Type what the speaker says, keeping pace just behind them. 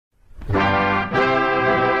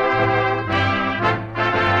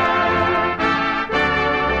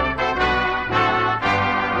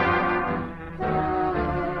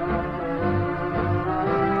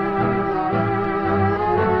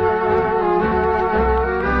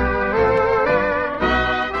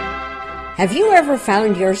Have you ever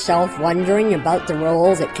found yourself wondering about the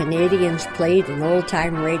role that Canadians played in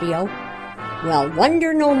old-time radio? Well,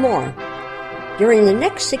 wonder no more. During the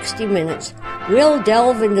next 60 minutes, we'll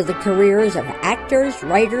delve into the careers of actors,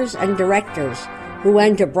 writers, and directors who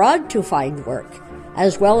went abroad to find work,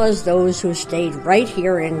 as well as those who stayed right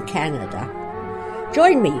here in Canada.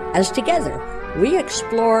 Join me as together we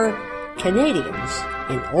explore Canadians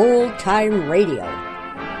in old-time radio.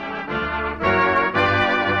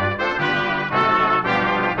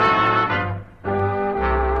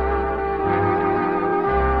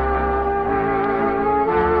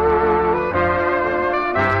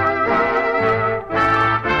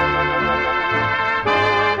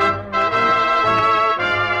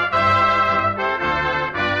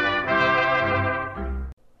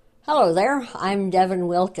 Hello there, I'm Devin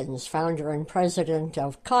Wilkins, founder and president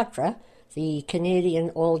of COTRA, the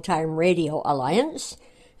Canadian Old Time Radio Alliance,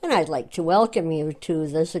 and I'd like to welcome you to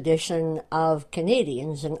this edition of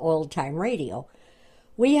Canadians in Old Time Radio.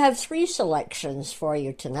 We have 3 selections for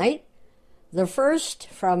you tonight. The first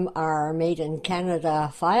from our Made in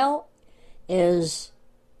Canada file is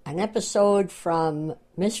an episode from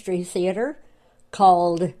Mystery Theatre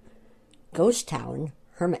called Ghost Town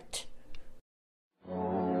Hermit.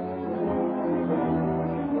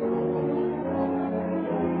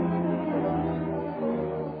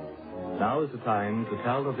 Now is the time to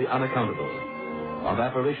tell of the unaccountable, of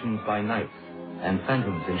apparitions by night and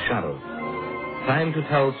phantoms in shadow. Time to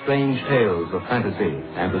tell strange tales of fantasy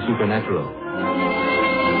and the supernatural.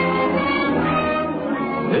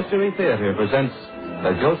 Mystery Theatre presents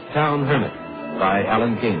The Ghost Town Hermit by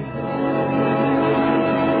Alan King.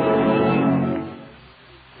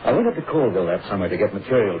 I went up to Colville that summer to get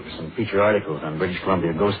material for some feature articles on British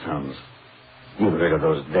Columbia ghost towns. You've heard of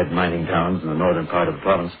those dead mining towns in the northern part of the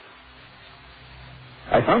province.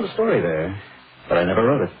 I found a story there, but I never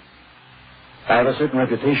wrote it. I have a certain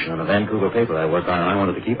reputation in a Vancouver paper I work on, and I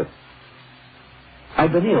wanted to keep it.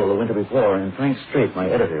 I'd been ill the winter before, and Frank Strait, my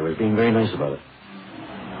editor, was being very nice about it.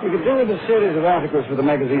 We could do with a series of articles for the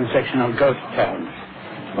magazine section on ghost towns.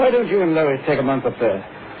 Why don't you and Lois take a month up there?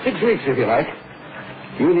 6 weeks, if you like.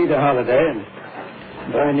 You need a holiday, and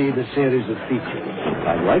I need a series of features.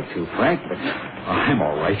 I'd like to, Frank, but I'm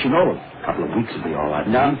all right, you know. A couple of weeks will be all right.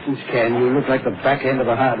 Nonsense, Ken. You look like the back end of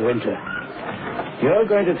a hard winter. You're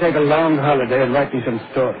going to take a long holiday and write me some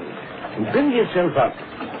stories. And build yourself up.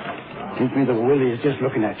 Gives me the willies just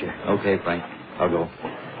looking at you. Okay, Frank. I'll go.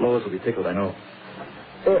 Lois will be tickled, I know.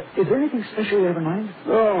 Is there anything special you have in mind?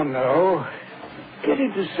 Oh, no. Get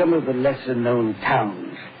into some of the lesser-known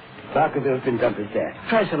towns. Barkerville's been done to death.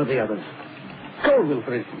 Try some of the others. Colville,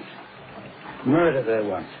 for instance. Murder there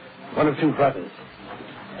once. One of 2 brothers.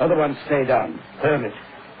 Other one stayed on. Hermit.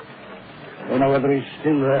 Don't know whether he's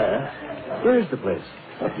still there. Where is the place?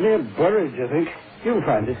 Up near Burridge, I think. You'll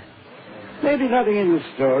find it. Maybe nothing in the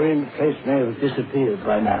story, and the place may have disappeared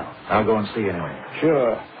by now. I'll go and see anyway.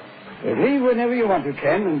 Sure. Leave whenever you want to,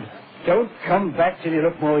 Ken, and don't come back till you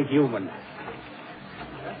look more human.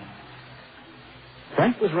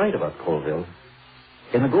 Frank was right about Colville.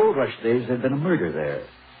 In the gold rush days, there'd been a murder there.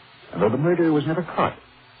 And though the murderer was never caught,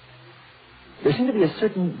 there seemed to be a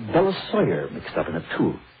certain Bella Sawyer mixed up in it,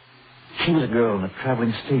 too. She was a girl in a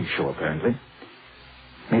traveling stage show, apparently.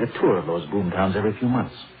 Made a tour of those boom towns every few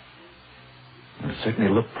months. And it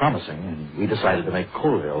certainly looked promising, and we decided to make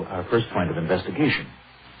Colville our first point of investigation.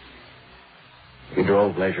 We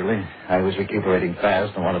drove leisurely. I was recuperating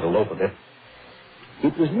fast and wanted to loaf a bit.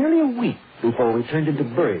 It was nearly a week before we turned into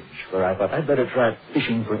Burridge, where I thought I'd better try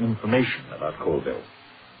fishing for information about Colville.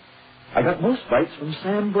 I got most bites from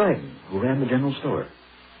Sam Bryden, who ran the general store.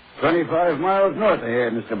 25 miles north of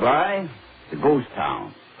here, Mr. Bly. The ghost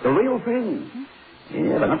town. The real thing.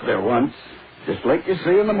 Yeah, been up there once. Just like you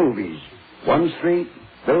see in the movies. One street,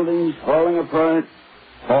 buildings falling apart.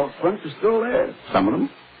 False fronts are still there, some of them.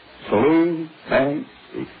 Saloon, banks,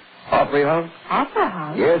 the Opry House. Opera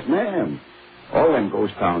House? Yes, ma'am. All them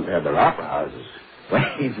ghost towns have their opera houses. Well,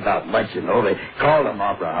 it's not much, you know. They call them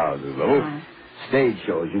opera houses, though. Right. Stage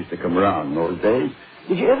shows used to come around in those days.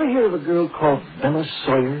 Did you ever hear of a girl called Bella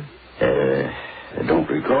Sawyer? I don't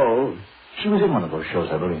recall. She was in one of those shows,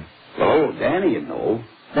 I believe. Oh, Danny, you know.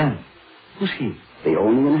 Danny? Who's he? The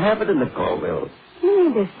only inhabitant of Colville. You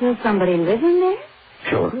mean there's still somebody living there?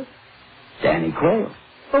 Sure. Danny Quayle.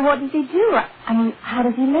 Well, what does he do? I mean, how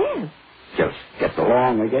does he live? Just gets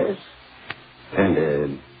along, I guess.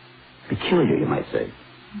 And, peculiar, you might say.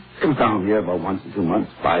 Comes down here about once in 2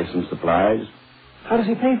 months, buys some supplies. How does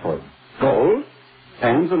he pay for it? Gold.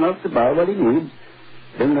 Hands enough to buy what he needs.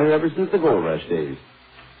 Been there ever since the gold rush days.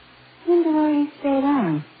 Wonder where he stayed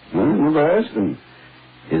on. Well, never asked him.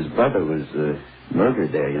 His brother was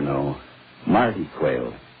murdered there, you know. Marty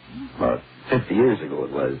Quayle. About 50 years ago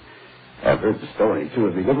it was. I've heard the story 2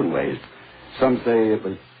 or 3 different ways. Some say it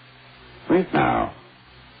was... Wait now.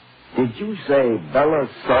 Did you say Bella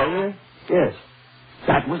Sawyer? Yes.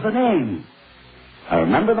 That was the name. I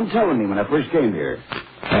remember them telling me when I first came here.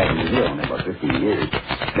 I hadn't been here only about 15 years.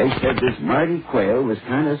 They said this Marty Quayle was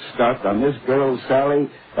kind of stuck on this girl, Sally...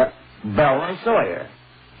 Bella Sawyer.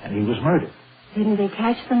 And he was murdered. Didn't they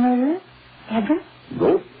catch the murderer, ever?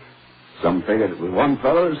 Nope. Some figured it was one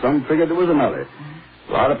fellow, some figured it was another.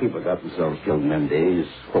 A lot of people got themselves killed in them days.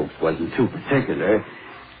 Folks wasn't too particular.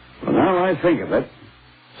 Well, now I think of it,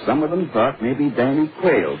 some of them thought maybe Danny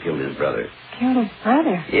Quayle killed his brother. Killed his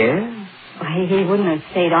brother? Yeah? Why, he wouldn't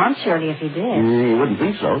have stayed on, surely, if he did. He wouldn't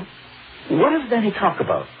think so. What does Danny talk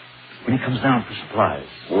about when he comes down for supplies?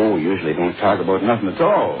 Oh, usually don't talk about nothing at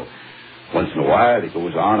all. Once in a while, he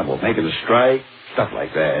goes on about making a strike, stuff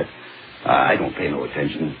like that. I don't pay no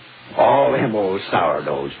attention. All them old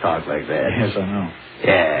sourdoughs talk like that. Yes, I know.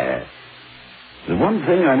 Yeah. There's one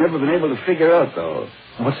thing I've never been able to figure out, though.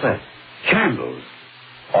 What's that? Candles.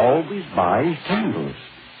 Always buys candles.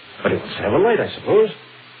 But he wants to have a light, I suppose.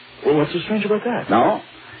 Well, what's so strange about that? No.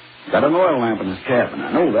 Got an oil lamp in his cabin.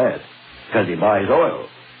 I know that. Because he buys oil.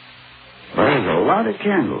 But there's a lot of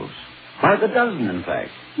candles. By the dozen, in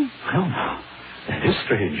fact. Well, now, that is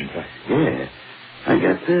strange, in fact. Yeah. I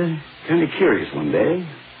got kind of curious one day,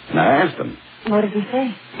 and I asked him. What did he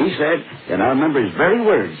say? He said, and I remember his very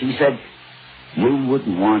words, he said, "You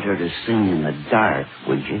wouldn't want her to sing in the dark,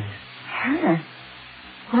 would you?" Her?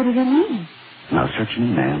 What did it mean? Now, search me,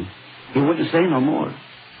 ma'am. He wouldn't say no more.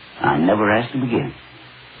 I never asked him again.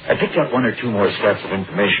 I picked up 1 or 2 more scraps of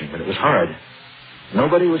information, but it was hard.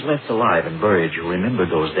 Nobody was left alive in Burridge who remembered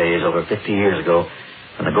those days over 50 years ago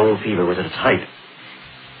when the gold fever was at its height.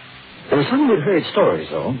 There were some who'd heard stories,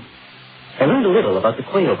 though. I learned a little about the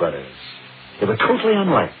Quayle brothers. They were totally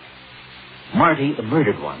unlike. Marty, the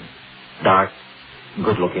murdered one. Dark,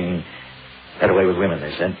 good-looking, had a way with women,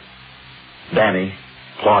 they said. Danny,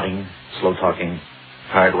 plodding, slow-talking,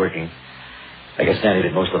 hard-working. I guess Danny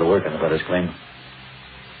did most of the work on the brothers' claim.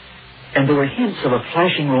 And there were hints of a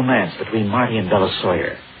flashing romance between Marty and Bella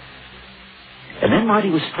Sawyer. And then Marty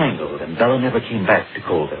was strangled, and Bella never came back to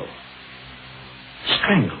Colville.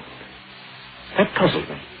 Strangled. That puzzled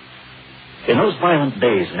me. In those violent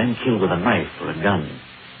days, men killed with a knife or a gun.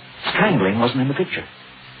 Strangling wasn't in the picture.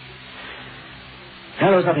 Now,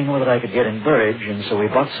 there was nothing more that I could get in Burridge, and so we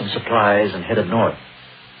bought some supplies and headed north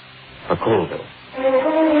for Colville.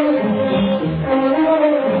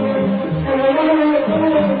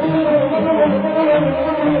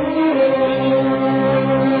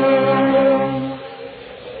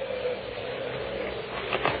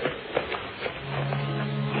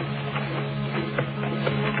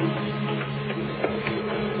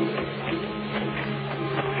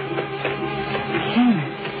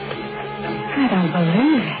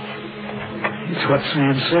 It's what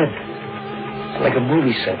Sam said. Like a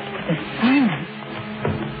movie set. The silence.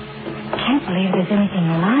 Can't believe there's anything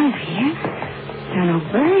alive here. There are no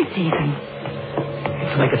birds, even.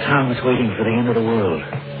 It's like a town that's waiting for the end of the world.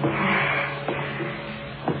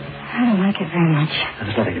 I don't like it very much.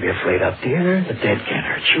 There's nothing to be afraid of, dear. The dead can't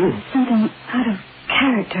hurt you. Something out of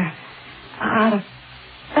character. Out of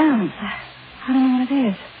balance. I don't know what it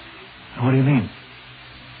is. What do you mean?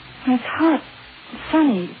 It's hot,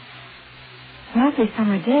 sunny, lovely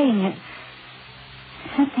summer day, and yet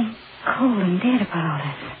something cold and dead about all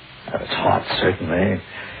this. Well, it's hot, certainly.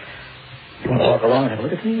 You want to walk along and have a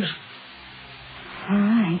look at things? All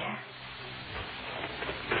right.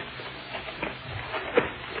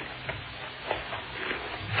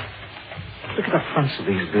 Look at the fronts of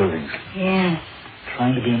these buildings. Yes.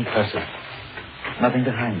 Trying to be impressive. Nothing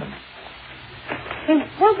behind them. Hey,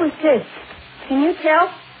 what was this? Can you tell?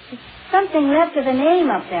 There's something left of a name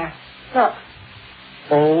up there. Look.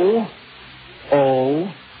 O-O-A.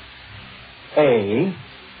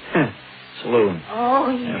 Saloon. Oh,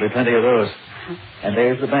 There'll yeah. be plenty of those. And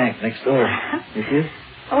there's the bank next door. You see it?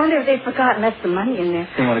 I wonder if they've forgotten left some money in there.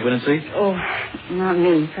 You want to go in and see? Oh, not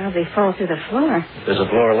me. Probably fall through the floor. There's a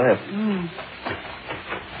floor left.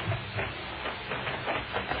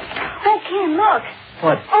 Oh, Ken, look.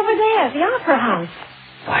 What? Over there, the Opera House.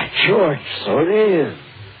 By George, so it is.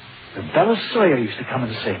 The Bella Sawyer used to come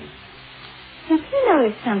and sing. Have you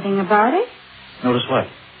noticed something about it? Notice what?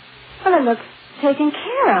 Well, it looks taken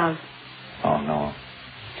care of. Oh, no.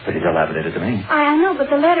 It's pretty dilapidated to me. I know, but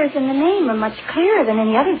the letters in the name are much clearer than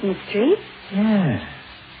any others in the street. Yeah.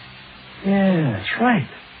 Yeah, that's right.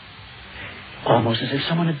 Almost as if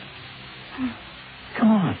someone had...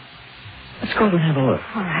 Come on. Let's go over and have a look.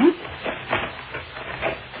 All right.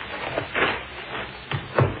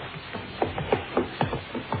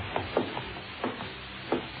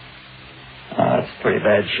 Oh, it's pretty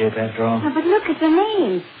bad shape after all. Oh, but look at the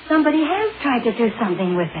name. Somebody has tried to do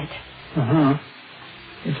something with it. Uh-huh.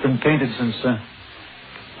 It's been painted since,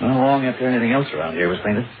 long after anything else around here was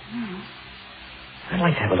painted. Oh. I'd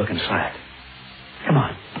like to have a look inside. Come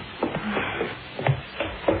on.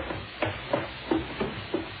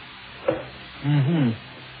 Mm-hmm.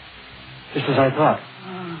 Just as I thought.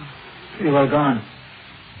 Oh. Pretty well gone.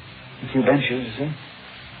 A few benches, you see?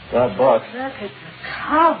 Broad box. Look at the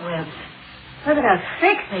cobwebs. Look at how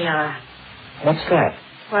thick they are. What's that?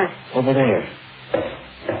 What? Over there.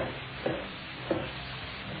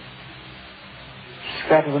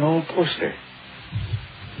 Scrap of an old poster.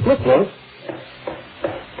 Look, Rose.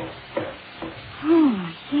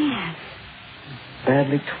 Oh, yes.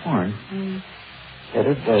 Badly torn. Mm.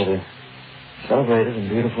 Headed by the celebrated and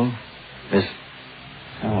beautiful Miss...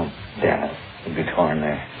 Oh, damn it. It'd be torn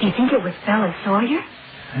there. Do you think it was Bella Sawyer?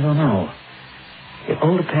 I don't know. It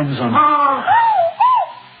all depends on... Oh!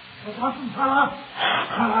 It wasn't Bella.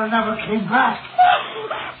 Bella never came back.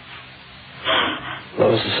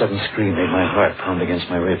 Lois's sudden scream made my heart pound against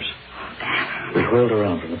my ribs. We whirled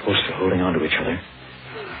around from the poster, holding on to each other.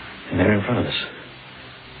 And there in front of us,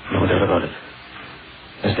 no doubt about it,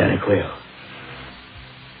 was Danny Quayle.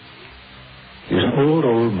 He was an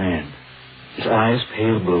old man. His eyes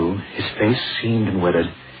pale blue, his face seamed and weathered,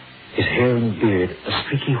 his hair and beard a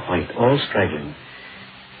streaky white, all straggling.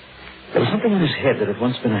 There was something on his head that had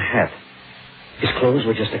once been a hat. His clothes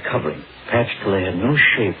were just a covering, patched till they had no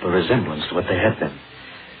shape or resemblance to what they had been.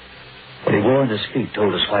 What he wore on his feet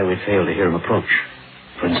told us why we'd failed to hear him approach.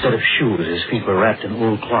 For instead of shoes, his feet were wrapped in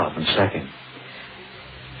old cloth and sacking.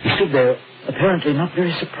 He stood there, apparently not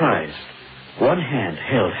very surprised. One hand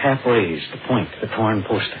held half raised to point to the torn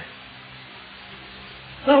poster.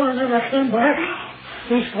 Bella never came back.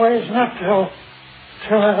 Leastways, not till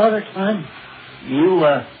that other time.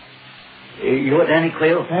 You're Danny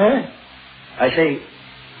Quayle? Eh? I say,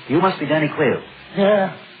 you must be Danny Quayle.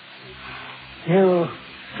 Yeah. You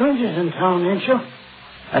strangers in town, ain't you?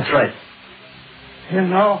 That's right. You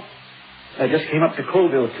know? I just came up to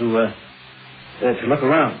Colville to look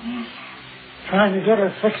around. Trying to get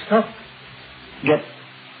her fixed up. Get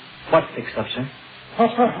what fixed up, sir?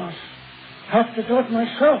 Opera house. Have to do it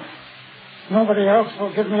myself. Nobody else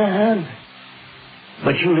will give me a hand.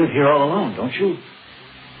 But you live here all alone, don't you?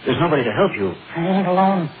 There's nobody to help you. I ain't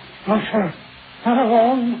alone. No, sir. Not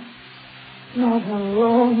alone. Not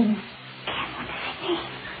alone.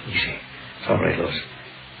 Easy. It's all right, Lois.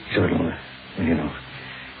 So it'll, you know.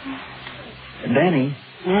 Danny.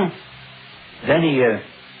 Yeah. Danny,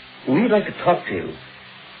 we'd like to talk to you.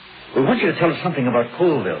 We want you to tell us something about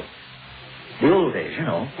Colville. The old days, you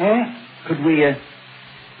know. Eh? Could we,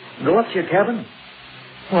 go up to your cabin?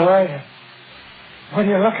 Why? What are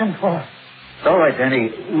you looking for? All right, Danny.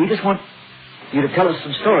 We just want you to tell us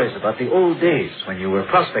some stories about the old days when you were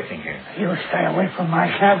prospecting here. You stay away from my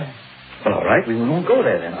cabin. Well, all right. We won't go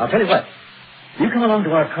there then. I'll tell you what. You come along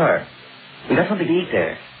to our car. We got something to eat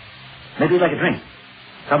there. Maybe you'd like a drink.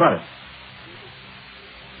 How about it?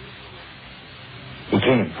 He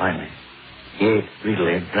came, finally. He ate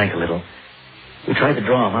greedily, drank a little. We tried to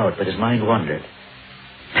draw him out, but his mind wandered.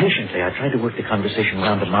 Patiently, I tried to work the conversation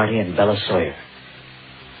around to Marty and Bella Sawyer.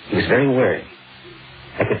 He was very wary.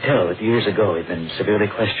 I could tell that years ago he'd been severely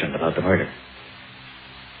questioned about the murder.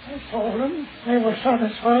 I told them they were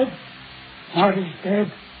satisfied. Marty's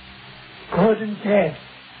dead. Good and dead.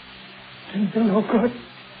 Didn't do no good.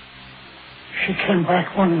 She came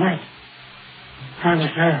back one night. I was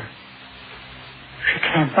there. She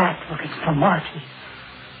came back looking for Marty.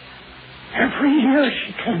 Every year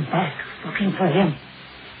she came back looking for him.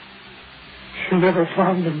 She never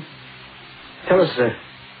found him. Tell us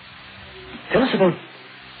about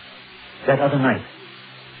that other night.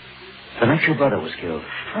 The night your brother was killed.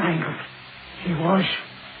 Strangled. He was.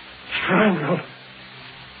 Strangled.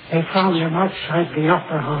 They found him outside the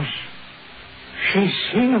opera house. She's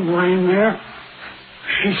seen him lying there.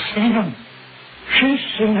 She's seen him. She's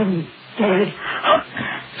seen him dead.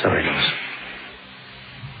 Sorry, Lois.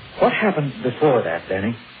 What happened before that,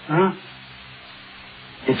 Danny? Huh?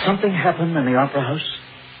 Did something happen in the opera house?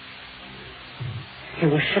 He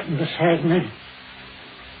was sitting beside me.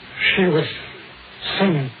 She was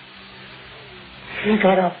singing. He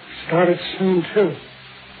got up, started singing too.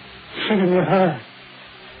 Singing with her.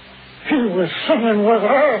 He was singing with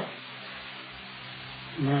her.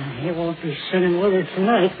 No, he won't be singing with her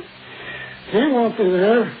tonight. He won't be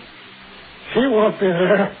there. He won't be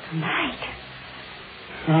there. Tonight?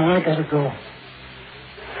 I gotta go.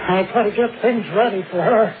 I gotta get things ready for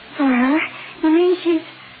her. For her? You mean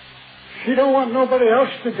She don't want nobody else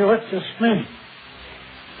to do it, just me.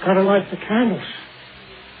 Gotta light the candles.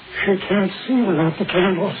 She can't see without the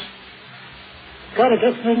candles. Gotta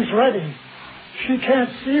get things ready. She can't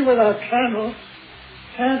see without candles.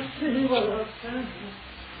 Can't see without candles.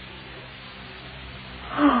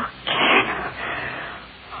 Oh, Ken.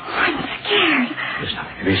 I'm scared. There's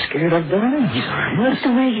nothing to be scared of, darling. He's harmless.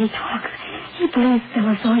 The way he talks, he believes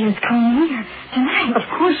Bella Sawyer's coming here tonight. Of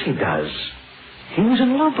course he does. He was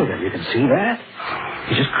in love with her. You can see that.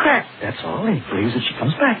 He's just cracked, that's all. He believes that she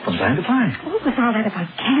comes back from time to time. What was all that about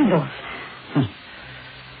candles?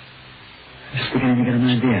 I'm just beginning to get an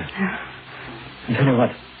idea. And tell you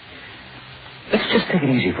what. Let's just take it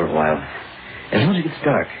easy for a while. As soon as it gets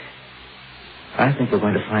dark, I think we're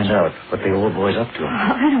going to find out what the old boy's up to.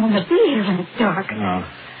 I don't want to be here when it's dark. No.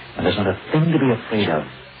 And there's not a thing to be afraid of.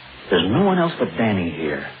 There's no one else but Danny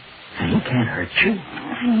here. And he can't hurt you.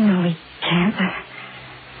 I know he can't,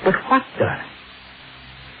 But what, darling?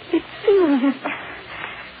 it feels as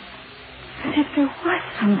if there was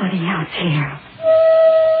somebody else here.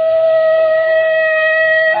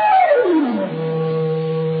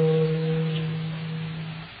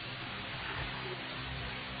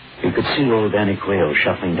 You could see old Danny Quayle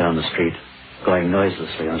shuffling down the street, going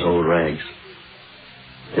noiselessly on his old rags.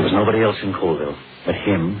 There was nobody else in Colville but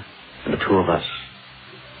him and the two of us.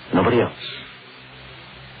 Nobody else.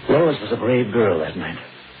 Lois was a brave girl that night.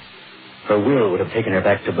 Her will would have taken her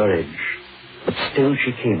back to Burridge, but still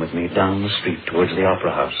she came with me down the street towards the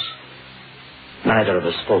Opera House. Neither of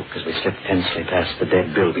us spoke as we slipped tensely past the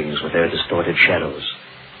dead buildings with their distorted shadows.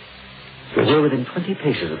 We were within 20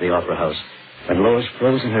 paces of the Opera House when Lois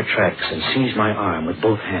froze in her tracks and seized my arm with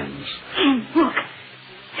both hands. Ken, look.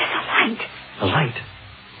 There's a light. A light?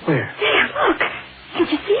 Where? There, look.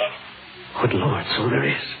 Can't you see it? Good Lord, so there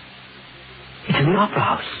is. It's in the Opera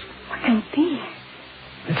House. What can it be?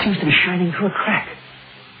 It seems to be shining through a crack.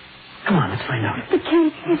 Come on, let's find out. But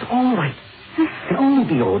Ken, It's all right. It can only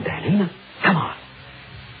be old Danny. Now, come on.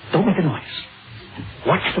 Don't make a noise.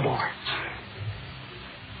 Watch the boards.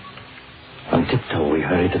 On tiptoe, we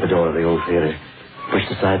hurried to the door of the old theater,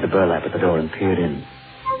 pushed aside the burlap at the door, and peered in.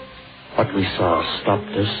 What we saw stopped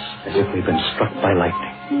us as if we'd been struck by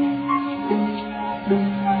lightning.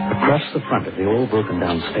 Across the front of the old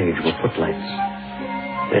broken-down stage were footlights.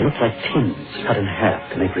 They looked like tins cut in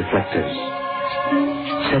half to make reflectors.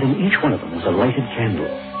 Set in each one of them was a lighted candle,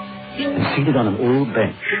 and seated on an old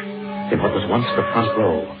bench in what was once the front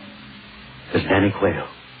row was Danny Quayle.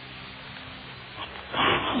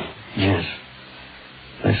 Yes.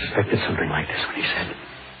 I suspected something like this when he said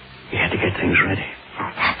he had to get things ready.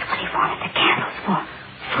 Oh, that's what he wanted the candles for.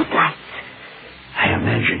 Footlights. I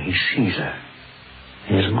imagine he sees her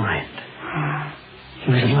in his mind.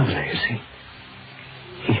 He was in love with her, you see.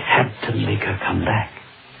 He had to make her come back.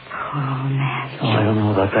 Oh, man. Oh, I don't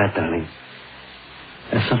know about that, darling.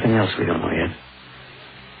 There's something else we don't know yet.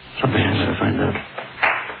 Something I better find out.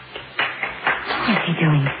 What's he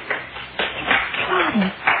doing? He's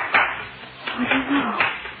plotting. I don't know.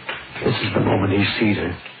 This is the moment he sees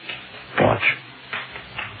her. Watch.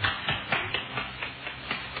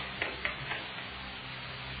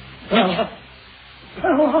 Bella.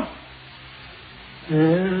 Bella.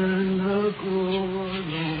 In the good of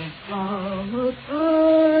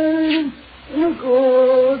summertime, in the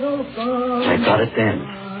good of summertime. I got it then.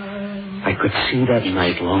 I could see that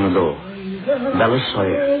night long ago. Bella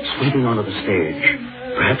Sawyer sweeping onto the stage,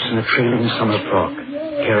 perhaps in a trailing summer frock,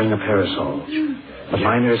 carrying a parasol. The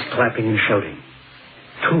miners clapping and shouting.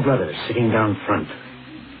 Two brothers sitting down front.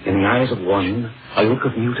 In the eyes of one, a look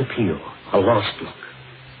of mute appeal, a lost look.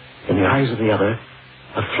 In the eyes of the other,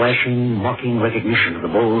 a flashing, mocking recognition of the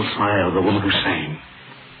bold smile of the woman who sang.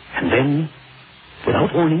 And then,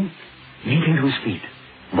 without warning, leaping to his feet,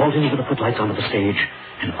 vaulting over the footlights onto the stage,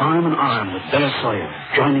 and arm in arm with Bella Sawyer,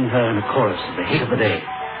 joining her in a chorus of the hit of the day.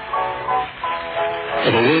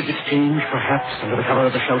 There were words exchanged, perhaps, under the cover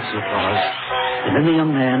of the shouts and applause, and then the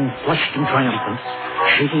young man, flushed and triumphant,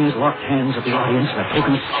 shaking his locked hands at the audience in a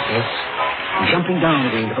token of success, and jumping down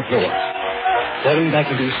again to the floor, falling back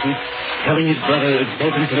into his seat, telling his brother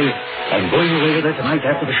exultantly, "I'm going away with her tonight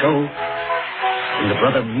after the show," and the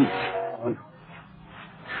brother mute.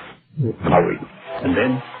 Hurry. And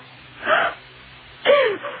then...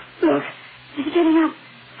 Look, he's getting up.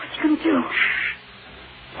 What's he going to do?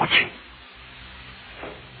 Watching.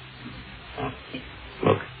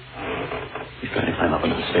 Look. He's trying to climb up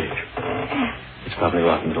onto the stage. It's probably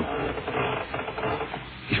rotten, though.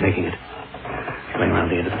 He's making it. He's going around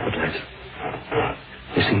the end of the footlights.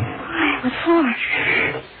 You see? What for?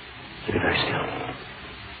 Keep it very still.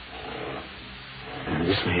 And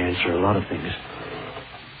this may answer a lot of things.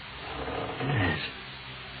 Yes.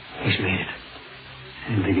 He's made it. I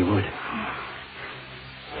didn't think he would.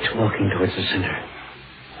 He's walking towards the center.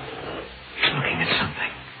 He's looking at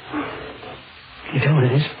something. Can you tell what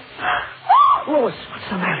it is? Lois, what's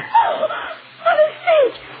the matter? On the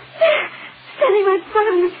stage. There. Standing right in front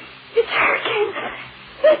of me. It's her again.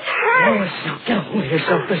 It's her. Lois, now get a hold of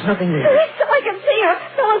yourself. There's nothing there. I can see her.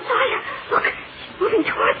 No one's on her. Look, she's moving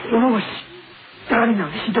towards me. Lois. Darling, now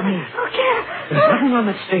listen to me. Okay. There's nothing on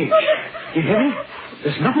that stage. You hear me?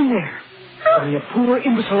 There's nothing there. Only a poor,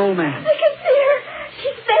 imbecile old man. I can see her.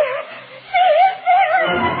 She's there. She is there.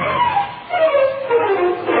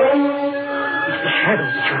 It's the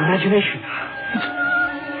shadows. It's your imagination.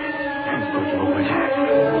 Good Lord.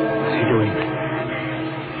 What's he doing?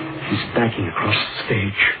 He's backing across the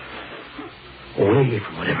stage. Away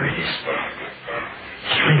from whatever it is.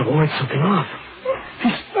 He's trying to ward something off.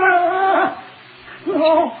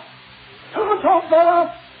 No. Don't,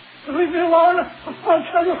 Bella. Leave me alone. I'll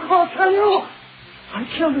tell you. I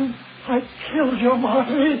killed him. I killed your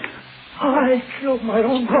Marty. I killed my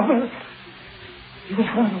own brother. He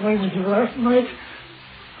ran away with you last night.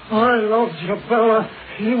 I loved you, Bella.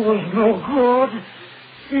 He was no good.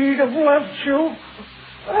 He'd have left you.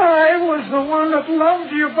 I was the one that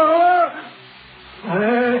loved you, Bella.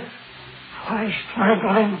 I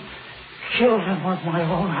strangled him. Killed him with my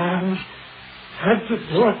own hands. Had to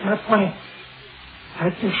do it that way.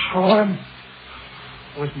 Had to show him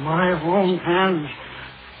with my own hands,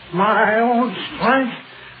 my own strength.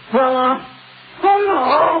 Bella. Oh,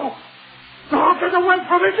 no! No, get away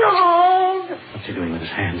from me, don't! What's he doing with his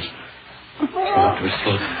hands? He's up to his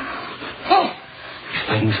throat. He's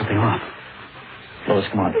fighting something off. Lois,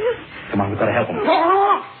 come on. Come on, we've got to help him.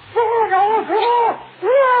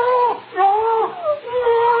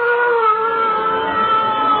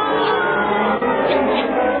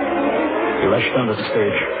 He rushed onto the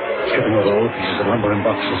stage, stripping over old pieces of lumber and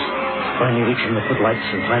boxes, finally reaching the footlights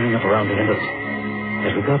and climbing up around the end of it.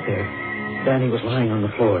 As we got there, Danny was lying on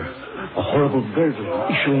the floor, a horrible gurgle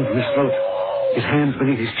issuing from his throat, his hands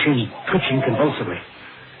beneath his chin, twitching convulsively.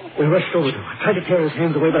 We rushed over to him. I tried to tear his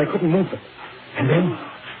hands away, but I couldn't move them. And then...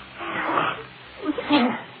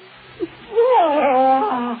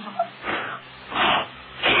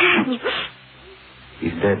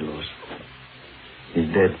 He's dead, Lois. He's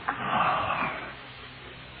dead.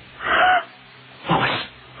 Lois!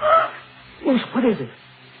 Lois, what is it?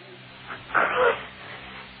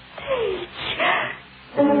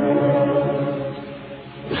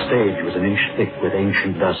 The stage was an inch thick with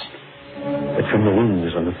ancient dust. But from the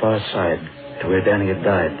wings on the far side to where Danny had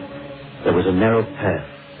died, there was a narrow path,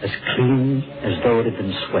 as clean as though it had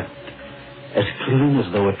been swept, as clean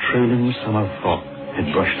as though a trailing summer fog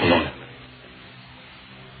had brushed along it.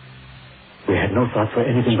 We had no thought for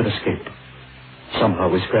anything but escape. Somehow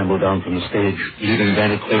we scrambled down from the stage, leaving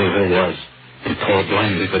Danny clear where he was, and tore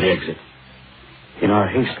blindly for the exit. In our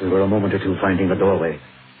haste, we were a moment or two finding the doorway.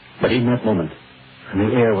 But in that moment, and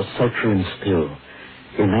the air was sultry and still,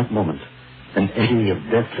 in that moment, an eddy of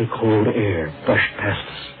deathly cold air brushed past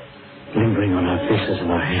us, lingering on our faces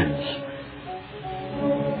and our hands.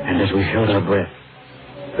 And as we held our breath,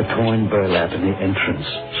 the torn burlap in the entrance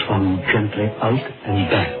swung gently out and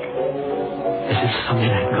back, as if someone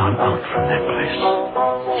had gone out from that place.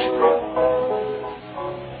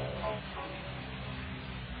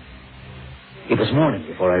 It was morning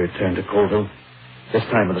before I returned to Colville, this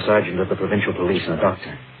time with a sergeant of the provincial police and a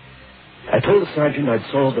doctor. I told the sergeant I'd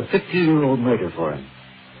solved a 50-year-old murder for him,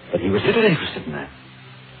 but he was little interested in that.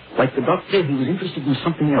 Like the doctor, he was interested in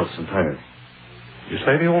something else entirely. You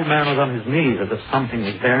say the old man was on his knees as if something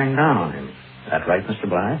was bearing down on him. Is that right, Mr.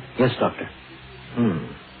 Blythe? Yes, Doctor.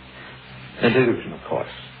 A delusion, of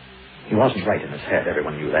course. He wasn't right in his head.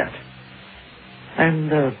 Everyone knew that.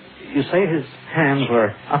 And you say his hands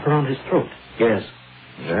were up around his throat? Yes.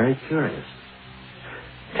 Very curious.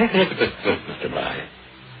 Take a look at this throat, Mr. Blythe.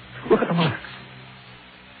 Look at the marks.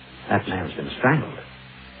 That man's been strangled.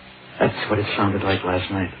 That's what it sounded like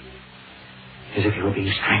last night. As if he were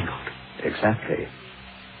being strangled. Exactly.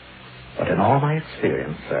 But in all my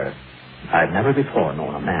experience, sir, I've never before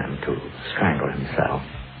known a man to strangle himself.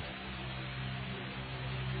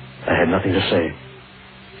 I had nothing to say.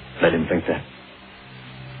 Let him think that.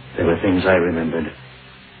 There were things I remembered.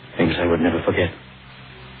 Things I would never forget.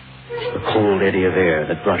 The cold eddy of air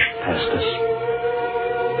that brushed past us.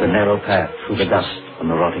 The narrow path through the dust on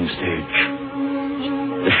the rotting stage.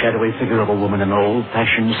 The shadowy figure of a woman in an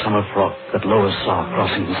old-fashioned summer frock that Lois saw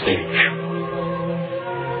crossing the stage.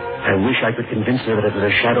 I wish I could convince her that it was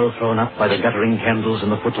a shadow thrown up by the guttering candles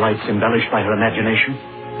and the footlights embellished by her imagination.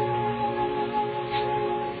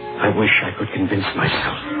 I wish I could convince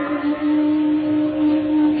myself.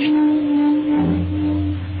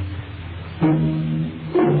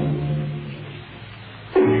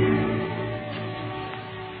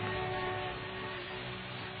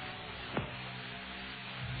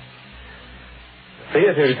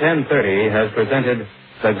 Theater 1030 has presented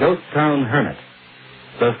The Ghost Town Hermit,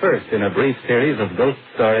 the first in a brief series of ghost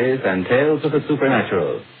stories and tales of the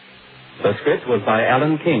supernatural. The script was by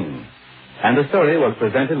Alan King, and the story was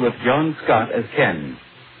presented with John Scott as Ken,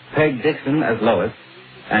 Peg Dixon as Lois,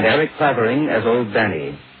 and Eric Clavering as Old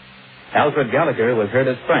Danny. Alfred Gallagher was heard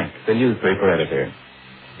as Frank, the newspaper editor,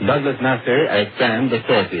 Douglas Master as Sam, the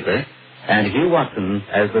storekeeper, and Hugh Watson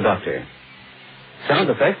as the doctor. Sound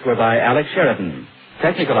effects were by Alex Sheridan.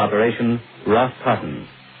 Technical operation, Ross Cotton.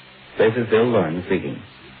 This is Bill Lawrence speaking.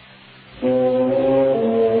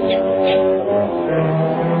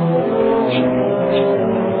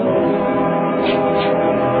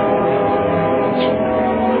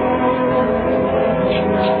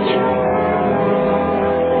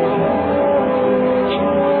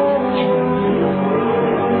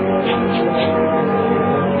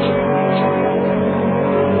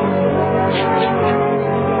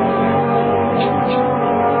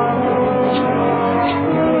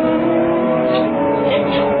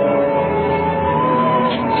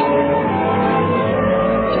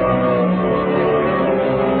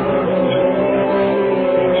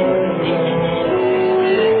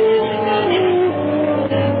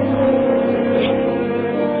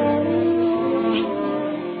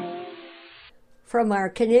 From our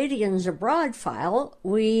Canadians Abroad file,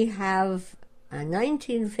 we have a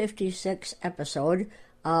 1956 episode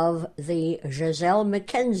of the Giselle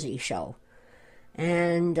Mackenzie Show.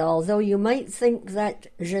 And although you might think that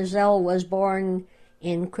Giselle was born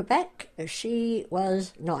in Quebec, she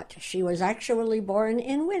was not. She was actually born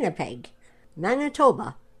in Winnipeg,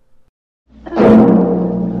 Manitoba.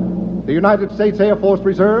 The United States Air Force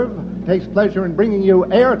Reserve takes pleasure in bringing you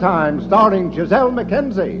Airtime starring Giselle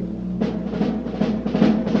Mackenzie.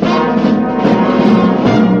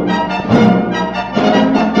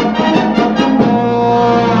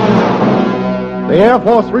 The Air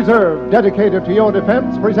Force Reserve, dedicated to your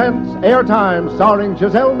defense, presents Airtime starring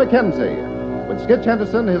Giselle Mackenzie, with Skitch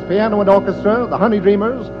Henderson, his piano and orchestra, the Honey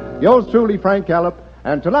Dreamers, yours truly, Frank Gallup,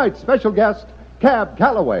 and tonight's special guest, Cab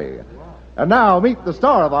Calloway. And now, meet the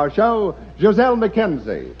star of our show, Giselle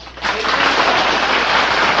Mackenzie.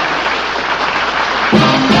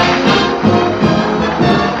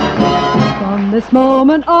 From this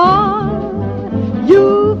moment on,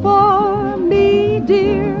 you for me,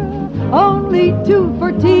 dear, only two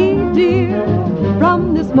for tea, dear.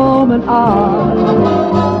 From this moment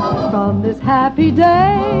on, from this happy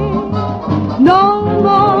day, no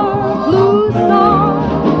more blue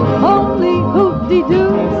songs, only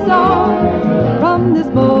hoop-de-doo songs. From this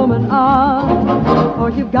moment on, for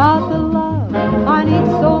you've got the love I need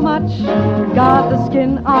so much, got the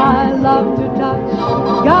skin I love to touch,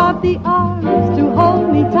 got the arms to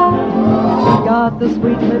hold me tight, got the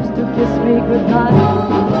sweet lips to kiss me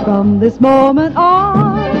goodnight. From this moment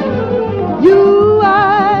on, you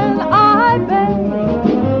and I,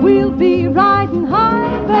 babe, we'll be riding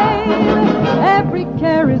high, babe. Every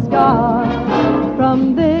care is gone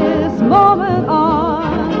from this moment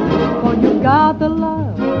on, for you've got the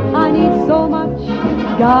love I need so much,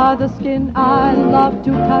 got the skin I love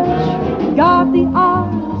to touch, got the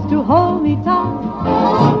arms to hold me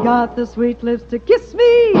tight, got the sweet lips to kiss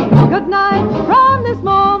me goodnight. From this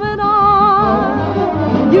moment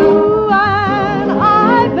on, you and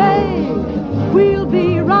I, babe, we'll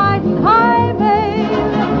be riding high,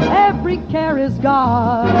 babe. Every care is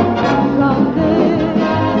gone from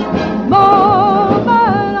this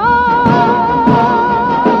moment on.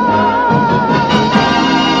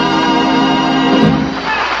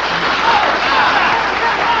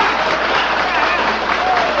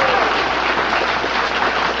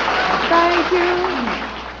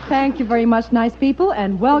 Thank you very much, nice people,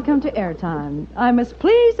 and welcome to Airtime. I'm as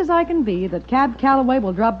pleased as I can be that Cab Calloway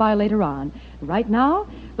will drop by later on. Right now,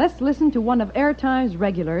 let's listen to one of Airtime's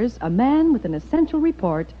regulars, a man with an essential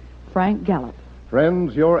report, Frank Gallup.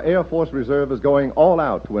 Friends, your Air Force Reserve is going all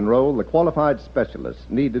out to enroll the qualified specialists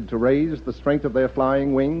needed to raise the strength of their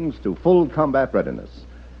flying wings to full combat readiness.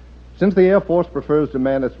 Since the Air Force prefers to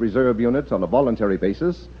man its reserve units on a voluntary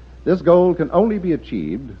basis, this goal can only be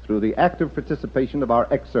achieved through the active participation of our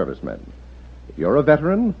ex-servicemen. If you're a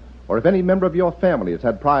veteran, or if any member of your family has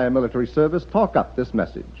had prior military service, talk up this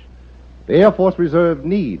message. The Air Force Reserve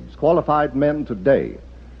needs qualified men today.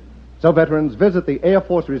 So, veterans, visit the Air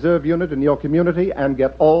Force Reserve Unit in your community and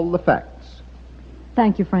get all the facts.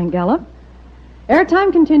 Thank you, Frank Gallup.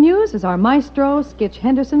 Airtime continues as our maestro, Skitch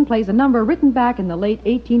Henderson, plays a number written back in the late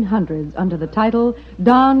 1800s under the title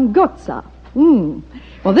Don Gotza.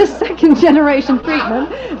 Well, this second-generation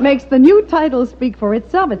treatment makes the new title speak for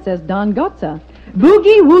itself. It says Don Gotza.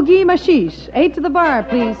 Boogie Woogie Mashish. 8 to the bar,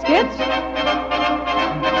 please, Skitch.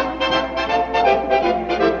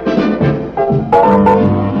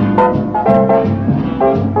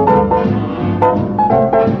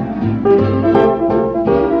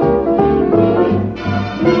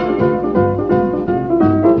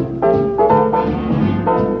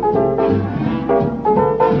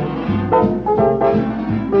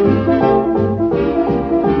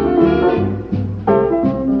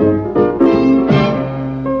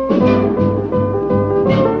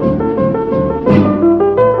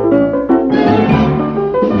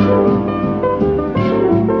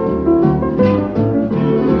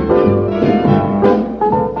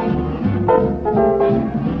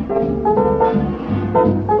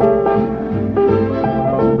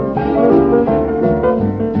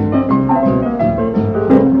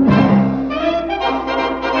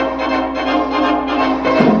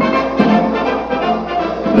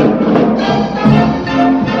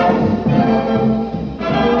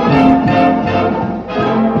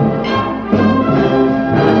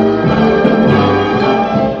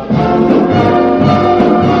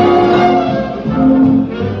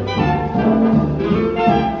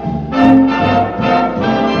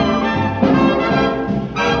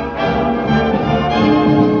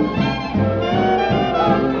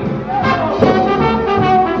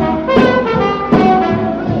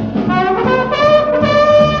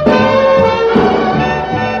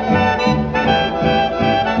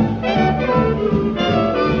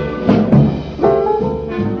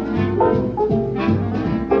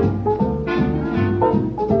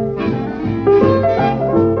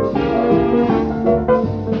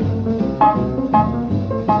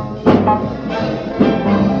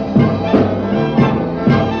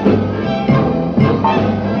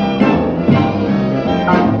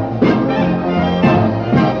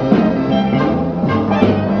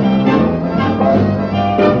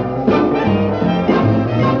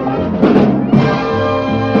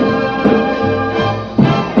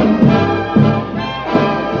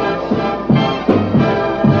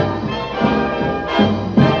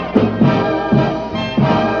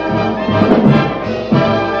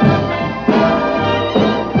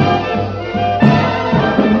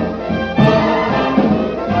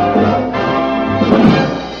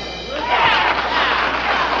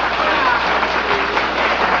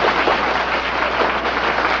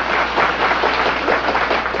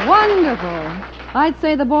 I'd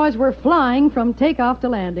say the boys were flying from takeoff to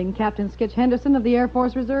landing. Captain Skitch Henderson of the Air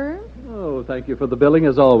Force Reserve. Oh, thank you for the billing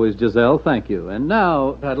as always, Giselle. Thank you. And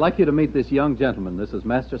now, I'd like you to meet this young gentleman. This is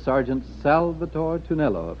Master Sergeant Salvatore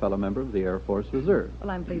Tunello, a fellow member of the Air Force Reserve.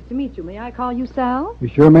 Well, I'm pleased to meet you. May I call you Sal? You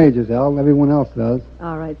sure may, Giselle. Everyone else does.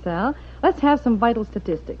 All right, Sal. Let's have some vital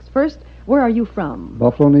statistics. First, where are you from?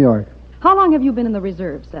 Buffalo, New York. How long have you been in the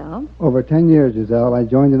reserve, Sal? Over 10 years, Giselle. I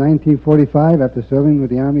joined in 1945 after serving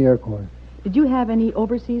with the Army Air Corps. Did you have any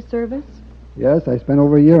overseas service? Yes, I spent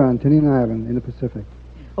over a year on Tinian Island in the Pacific.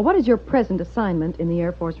 Well, what is your present assignment in the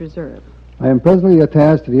Air Force Reserve? I am presently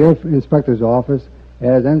attached to the Air Inspector's Office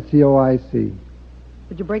as NCOIC.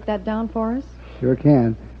 Could you break that down for us? Sure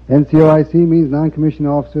can. NCOIC means non-commissioned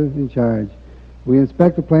officer in charge. We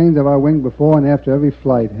inspect the planes of our wing before and after every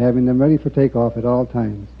flight, having them ready for takeoff at all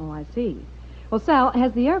times. Oh, I see. Well, Sal,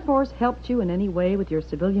 has the Air Force helped you in any way with your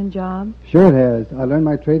civilian job? Sure it has. I learned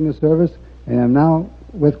my trade in the service and am now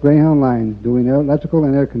with Greyhound Lines doing electrical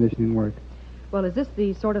and air conditioning work. Well, is this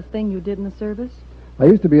the sort of thing you did in the service? I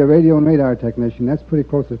used to be a radio and radar technician. That's pretty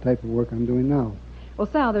close to the type of work I'm doing now. Well,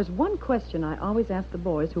 Sal, there's one question I always ask the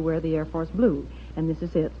boys who wear the Air Force blue, and this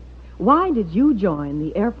is it. Why did you join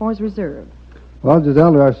the Air Force Reserve? Well,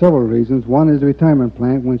 Giselle, there are several reasons. One is the retirement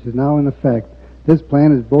plan, which is now in effect. This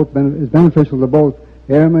plan is beneficial to both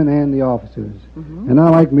airmen and the officers. Mm-hmm. And I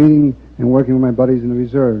like meeting and working with my buddies in the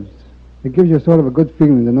reserves. It gives you sort of a good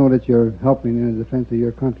feeling to know that you're helping in the defense of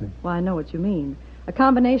your country. Well, I know what you mean. A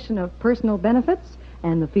combination of personal benefits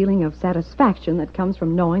and the feeling of satisfaction that comes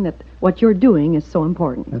from knowing that what you're doing is so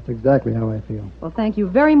important. That's exactly how I feel. Well, thank you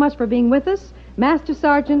very much for being with us, Master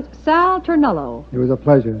Sergeant Sal Turnullo. It was a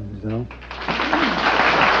pleasure, Giselle.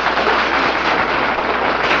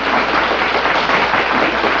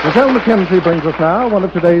 Giselle McKenzie brings us now one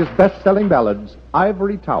of today's best-selling ballads,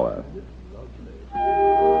 Ivory Tower.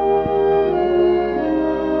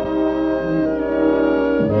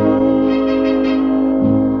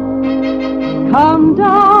 Come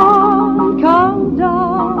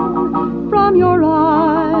down from your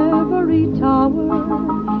ivory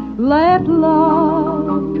tower. Let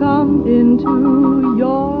love come into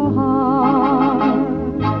your heart.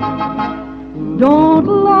 Don't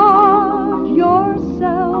lock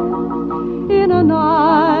yourself in an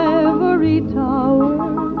ivory tower.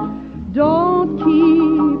 Don't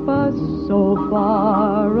keep us so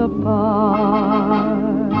far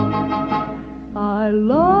apart. I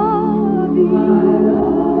love you.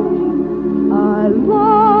 I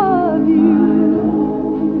love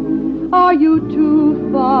you. Are you too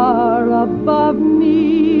far above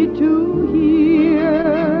me to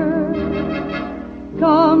hear?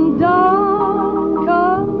 Come down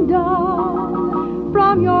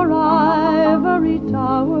from your ivory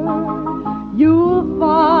tower. You'll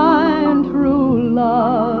find true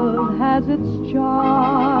love has its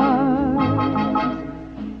charms.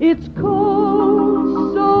 It's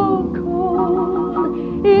cold, so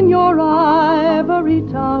cold in your ivory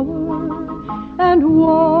tower, and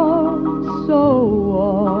warm, so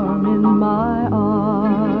warm in my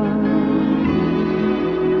arms.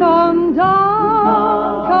 Come down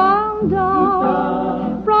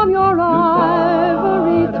from your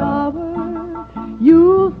ivory tower.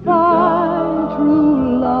 You'll find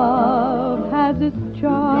true love has its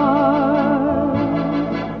charm.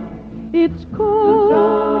 It's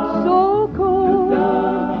cold, so cold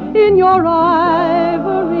in your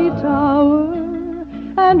ivory tower,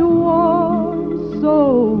 and warm,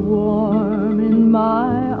 so warm in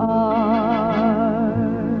my arms.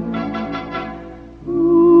 Ooh,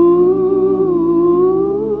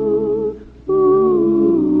 ooh,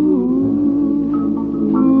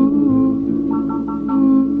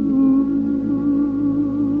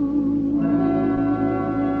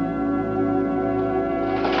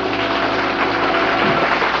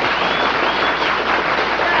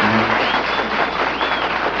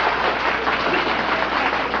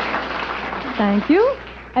 Thank you.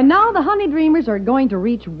 And now the Honey Dreamers are going to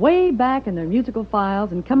reach way back in their musical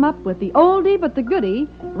files and come up with the oldie but the goodie,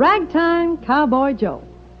 Ragtime Cowboy Joe.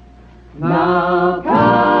 Now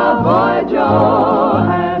Cowboy Joe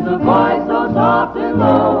has a voice so soft and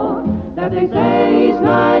low that they say each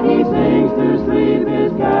night he sings to sleep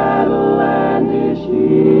his cattle and his sheep.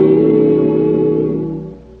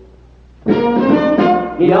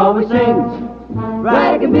 He always sings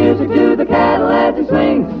ragged music to the cattle as he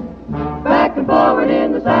swings back and forward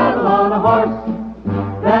in the saddle on a horse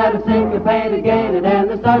that is syncopated, gaited, and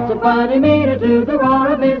there's such a funny meter to the roar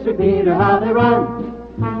of his repeater. How they run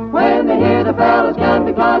when they hear the fellas come,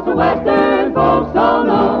 because the western folks all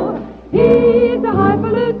know he's the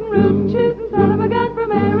highfalutin, root-shooting son of a gun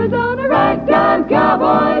from Arizona, Ragtime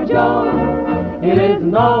Cowboy Joe. It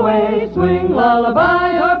isn't always swing,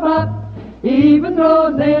 lullaby, or pop. He even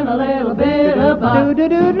throws in a little bit of bop.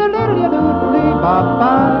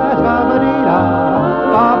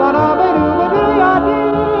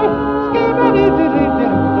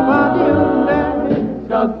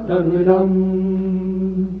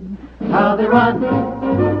 How they run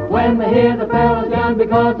when they hear the fellas gun,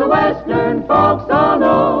 because the western folks all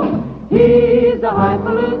know he's the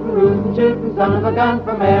highfalutin, rootin', shootin' son of a gun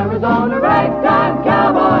from Arizona, Ragtime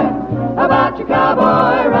Cowboy. How about your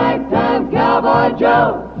cowboy, Ragtime Cowboy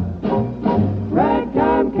Joe?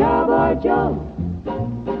 Ragtime Cowboy Joe.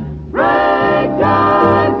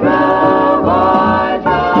 Ragtime Cowboy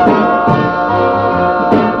Joe.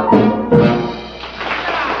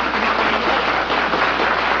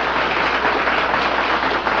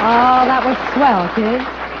 Oh, that was swell, kids.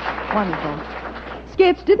 Wonderful.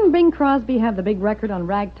 Skips, didn't Bing Crosby have the big record on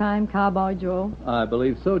Ragtime Cowboy Joe? I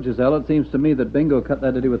believe so, Giselle. It seems to me that Bingo cut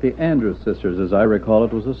that to do with the Andrews sisters. As I recall,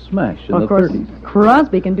 it was a smash in the 30s.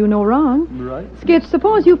 Crosby can do no wrong. Right. Skips,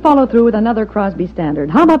 suppose you follow through with another Crosby standard.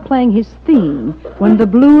 How about playing his theme, When the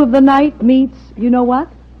Blue of the Night Meets, you know what?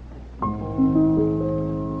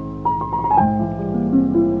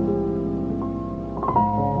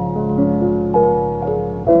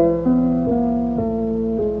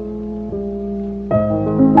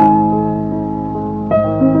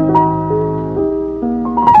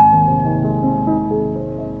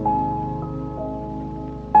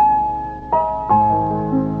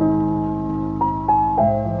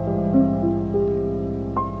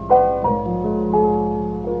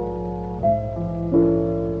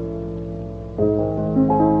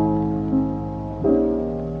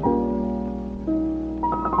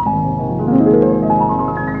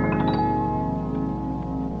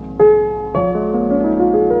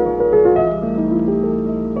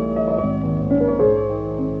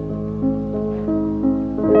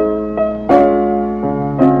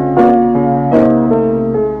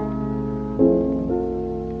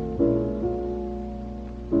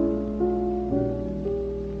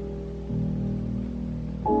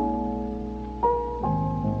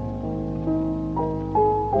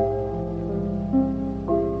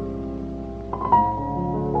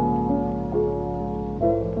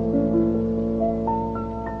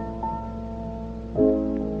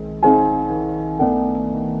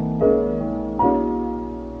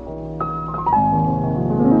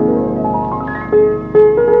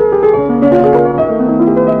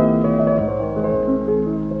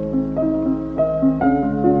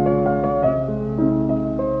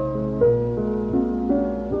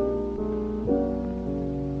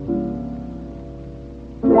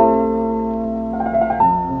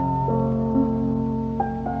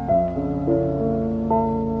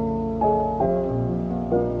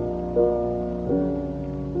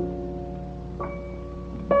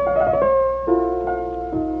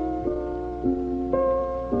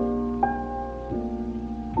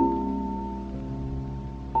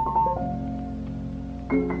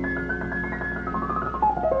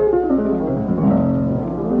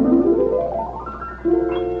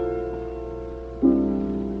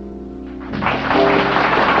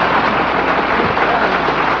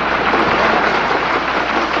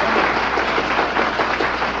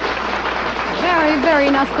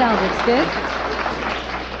 very nostalgic, Skitch.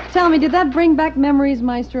 Tell me, did that bring back memories,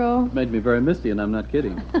 Maestro? It made me very misty, and I'm not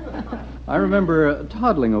kidding. I remember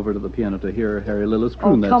toddling over to the piano to hear Harry Lillis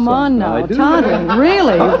croon that Come song. on now, I do. toddling,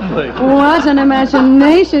 really? Toddling. What an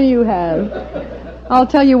imagination you have. I'll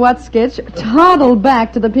tell you what, Skitch, toddle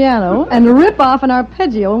back to the piano and rip off an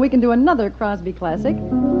arpeggio, and we can do another Crosby classic.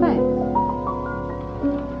 Thanks.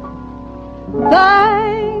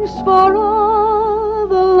 Thanks for all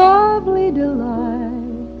the lovely delight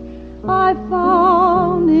I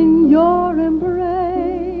found in your embrace.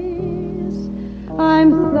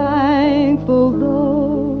 I'm thankful,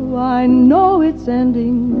 though I know it's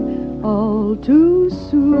ending all too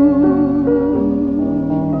soon.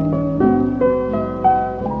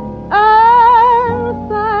 And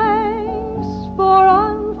thanks for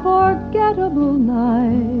unforgettable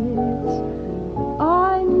nights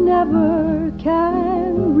I never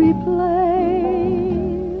can replace,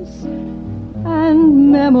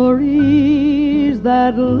 and memories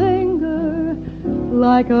that linger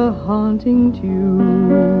like a haunting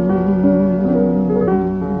tune.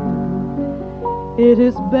 It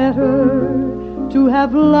is better to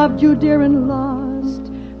have loved you, dear, and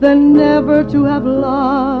lost than never to have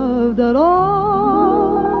loved at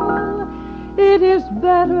all. It is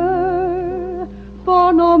better,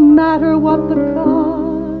 for no matter what the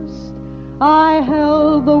cost, I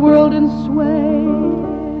held the world in sway,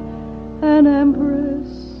 an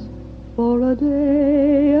empress for a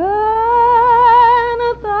day.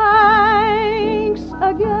 And thanks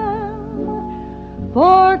again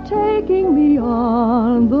for taking me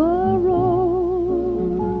on the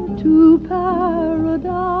road to paradise.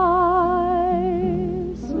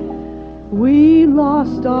 We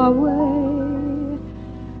lost our way,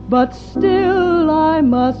 but still I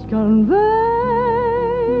must convey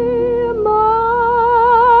my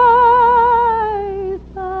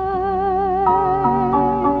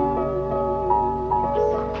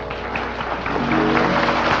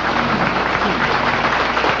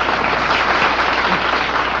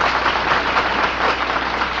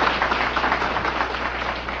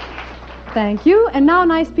Thank you. And now,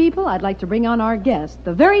 nice people, I'd like to bring on our guest,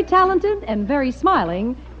 the very talented and very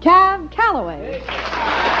smiling Cab Calloway.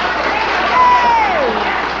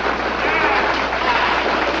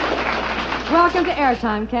 Welcome to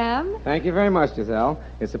Airtime, Cab. Thank you very much, Giselle.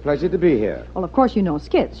 It's a pleasure to be here. Well, of course you know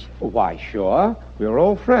Skitch. Why, sure. We're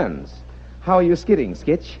old friends. How are you skidding,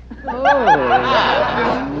 Skitch?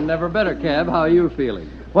 Oh, never better, Cab. How are you feeling?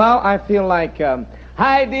 Well, I feel like, Heidi,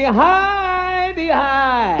 Heidi, hi. Heidi, Heidi,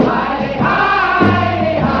 hi.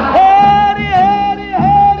 Heidi, Heidi,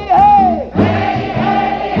 Heidi, hey.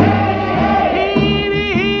 Heidi, Heidi, Heidi, Heidi,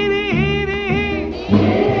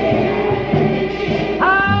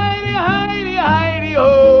 Heidi, Heidi, Heidi,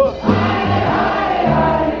 ho. Heidi, Heidi,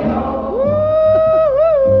 Heidi,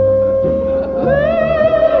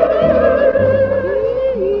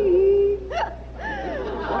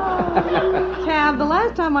 ho. Cab, the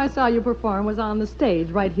last time I saw you perform was on the stage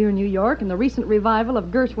right here in New York in the recent revival of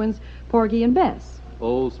Gershwin's Porgy and Bess.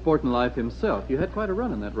 Old Sportin' Life himself. You had quite a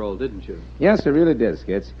run in that role, didn't you? Yes, it really did,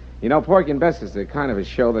 Skitch. You know, Porgy and Bess is the kind of a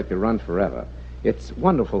show that could run forever. It's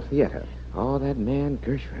wonderful theater. Oh, that man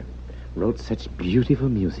Gershwin wrote such beautiful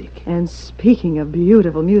music. And speaking of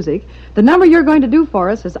beautiful music, the number you're going to do for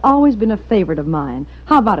us has always been a favorite of mine.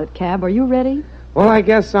 How about it, Cab? Are you ready? Well, I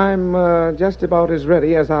guess I'm just about as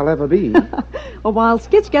ready as I'll ever be. Well, while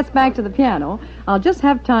Skitch gets back to the piano, I'll just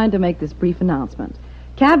have time to make this brief announcement.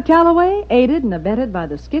 Cab Calloway, aided and abetted by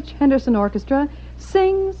the Skitch Henderson Orchestra,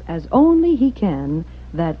 sings as only he can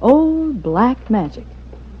that old black magic.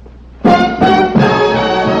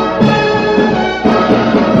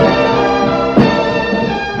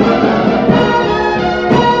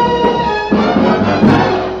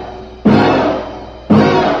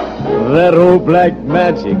 That old black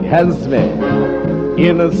magic has me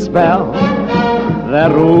in a spell.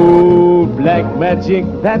 That old black magic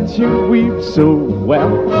that you weave so well.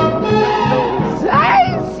 Those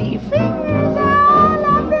icy fingers all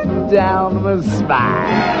up and down my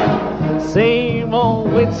spine. Same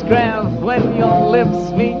old witchcraft when your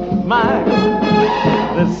lips meet mine.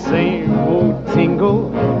 The same old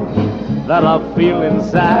tingle that I feel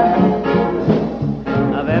inside.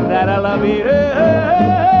 And then that elevator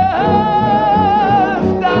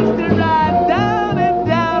starts to ride down and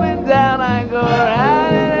down and down I go,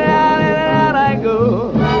 round and round and round I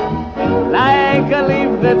go, like a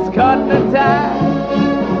leaf that's caught in a tide.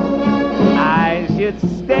 I should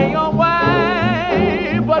stay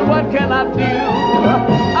away, but what can I do?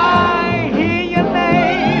 I hear your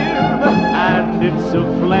name, and it's a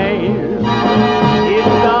flame.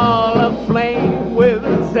 It's all aflame with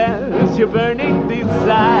sensuality. your burning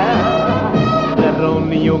desire that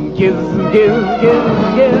only your kiss can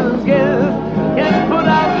put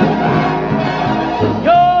out the fire.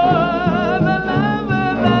 You're the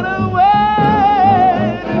lover that I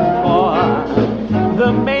waited for,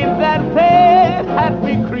 the mate that fate had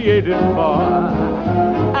been created for.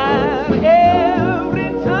 And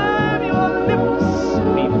every time your lips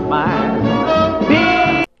meet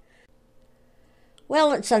mine.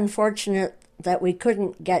 Well, it's unfortunate that we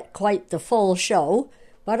couldn't get quite the full show,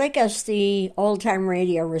 but I guess the Old Time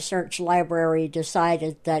Radio Research Library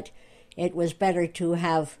decided that it was better to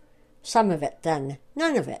have some of it than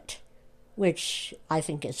none of it, which I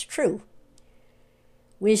think is true.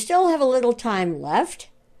 We still have a little time left,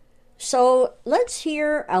 so let's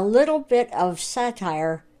hear a little bit of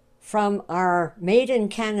satire from our Made in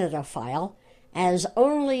Canada file, as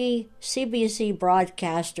only CBC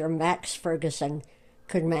broadcaster Max Ferguson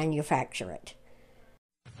could manufacture it.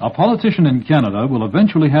 A politician in Canada will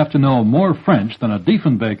eventually have to know more French than a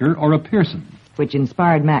Diefenbaker or a Pearson. Which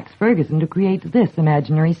inspired Max Ferguson to create this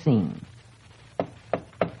imaginary scene.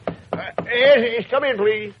 Yes, come in,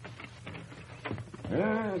 please.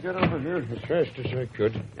 Get over here as fast as I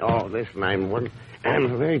could. Oh, listen, I'm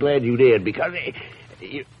very glad you did, because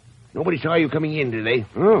nobody saw you coming in, did they?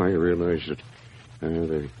 Oh, I realize that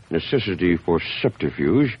the necessity for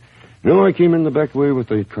subterfuge. No, I came in the back way with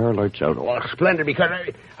the car lights out. Oh, splendid, because,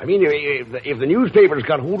 if the newspapers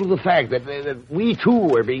got hold of the fact that we,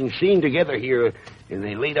 too, are being seen together here in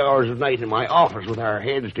the late hours of night in my office with our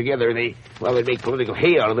heads together, they'd make political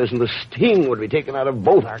hay out of this, and the sting would be taken out of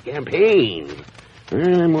both our campaigns.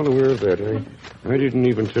 I'm well aware of that. I didn't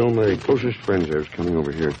even tell my closest friends I was coming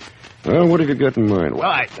over here. Well, what have you got in mind?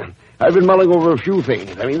 Well, I've been mulling over a few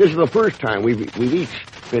things. This is the first time we've each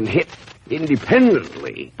been hit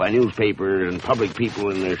independently by newspapers and public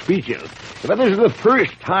people in their speeches. But this is the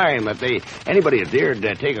first time that anybody has dared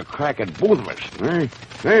to take a crack at both of us.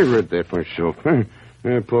 I read that myself.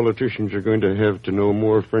 Politicians are going to have to know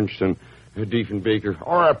more French than a Diefenbaker.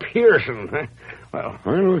 Or a Pearson.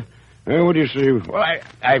 Well, what do you say? Well,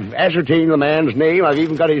 I've ascertained the man's name. I've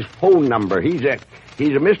even got his phone number. He's a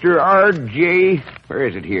Mr. R.J. Where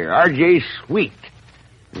is it here? R.J. Sweet.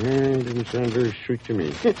 It doesn't sound very sweet to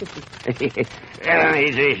me.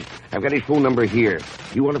 I've got his phone number here.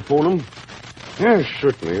 You want to phone him? Yeah,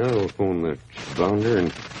 certainly. I'll phone that bounder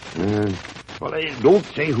and... Well, don't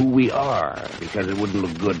say who we are, because it wouldn't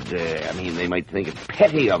look good. They might think it's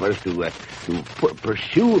petty of us to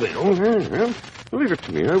pursue this. Oh, well, leave it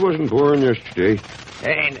to me. I wasn't born yesterday.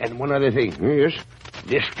 And one other thing. Yes?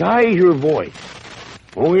 Disguise your voice.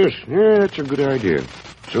 Oh, yes. Yeah, that's a good idea.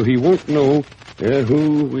 So he won't know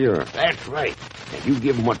who we are. That's right. And you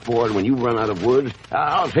give him what for, and when you run out of words,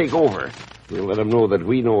 I'll take over. We'll let him know that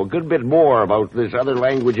we know a good bit more about this other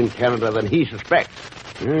language in Canada than he suspects.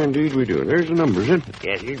 Yeah, indeed we do. There's the numbers, isn't it?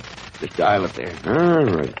 Yes, you just dial it there. All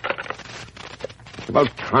right. It's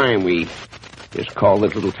about time we just call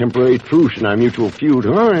this little temporary truce in our mutual feud.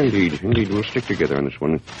 Oh, indeed. We'll stick together on this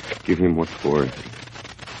one and give him what's for.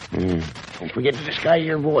 Don't forget to disguise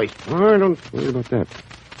your voice. Oh, don't worry about that.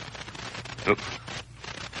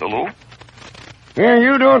 Hello? Yeah,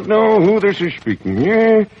 you don't know who this is speaking.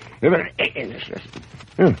 Yeah.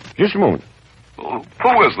 Just a moment. Who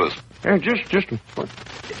is this? Just a moment.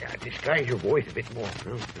 Disguise your voice a bit more.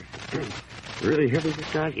 Really heavy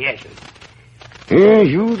disguise? Yes. Yeah,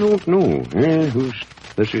 you don't know who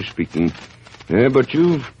this is speaking. But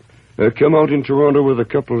you've come out in Toronto with a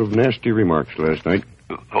couple of nasty remarks last night.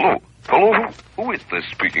 Hello? Who is this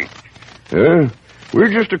speaking? We're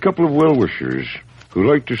just a couple of well-wishers who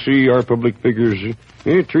like to see our public figures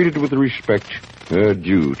treated with the respect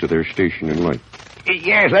due to their station in life.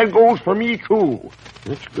 Yes, that goes for me, too.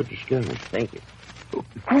 That's good disguise. Thank you.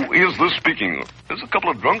 Who is this speaking? Is a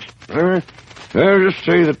couple of drunks? I'll just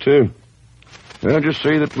say that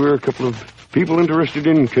we're a couple of people interested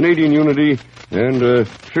in Canadian unity and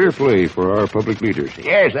fair play for our public leaders.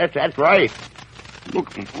 Yes, that's right.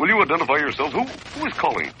 Look, will you identify yourselves? Who is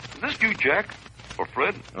calling? Is this you, Jack? Or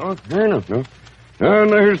Fred? Oh, no. Now,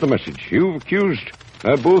 here's the message. You've accused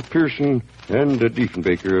both Pearson and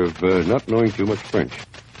Diefenbaker of not knowing too much French.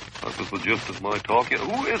 That was the gist of my talk.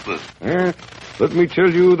 Who is this? Let me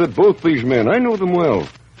tell you that both these men, I know them well.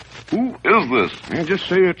 Who is this? Just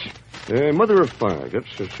say it's Mother of Five.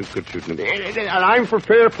 That's a good suiting name. And I'm for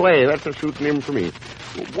fair play. That's a suiting name for me.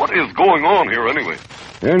 What is going on here, anyway?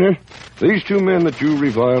 These two men that you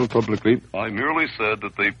revile publicly... I merely said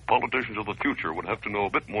that the politicians of the future would have to know a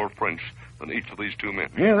bit more French than each of these two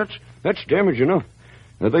men. Yeah, that's damage enough.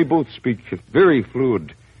 They both speak very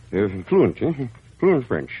fluent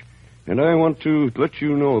French. And I want to let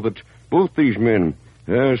you know that both these men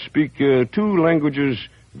speak two languages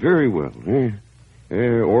very well.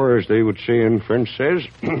 Or, as they would say in French, says,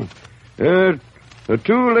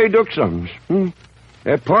 tous les deux sons.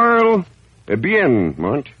 Parle bien,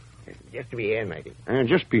 Mont. Just bien, I think.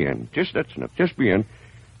 Just bien. Just, that's enough. Just bien.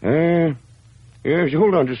 Hold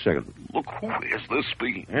on just a second. Look, who is this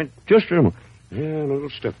speaking? Just a moment. A little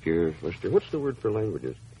stuck here, Lester. What's the word for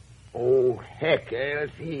languages? Oh, heck.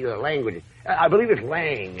 Let's see, languages. I believe it's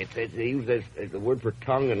lang. They use as the word for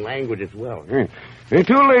tongue and language as well. Tous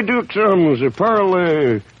les deux sons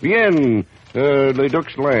parle bien les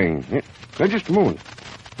deux langues. Just a moment.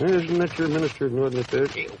 Isn't that your minister of Northern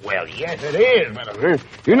Affairs? Well, yes, it is, but...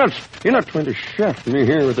 You're not trying to shaft me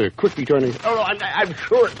here with a quickie trying to... Oh, no, I'm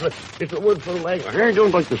sure it's a word for language. I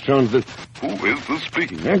don't like the sound of this. Who is this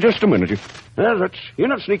speaking? Just a minute. You're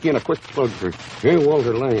not sneaking in a quick plug for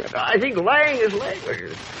Walter Lang. I think Lang is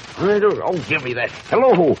language. I don't... Oh, give me that.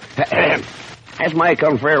 Hello. As my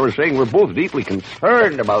confrere was saying, we're both deeply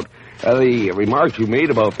concerned about the remarks you made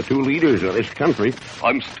about the two leaders of this country.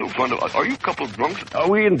 I'm still trying to... Are you a couple of drunks?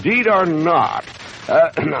 We indeed are not.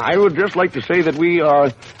 I would just like to say that we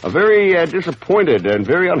are very disappointed and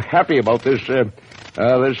very unhappy about this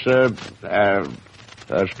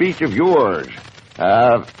speech of yours.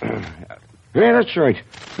 Yeah, that's right.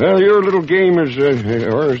 Well, your little game is,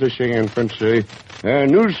 or as they say in French,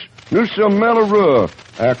 nous sommes malheureux.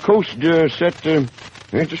 Coast set...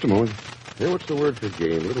 just a moment. What's the word for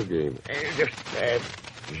game? Little game. Just,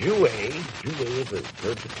 jouer. Jouer is the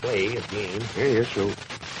verb to play a game. Yes, so,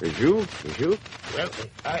 joue? Well,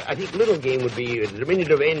 I think little game would be, the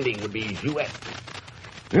diminutive ending would be jouet.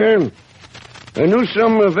 Nous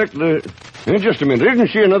sommes avec le... just a minute. Isn't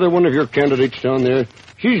she another one of your candidates down there?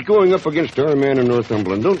 She's going up against our man in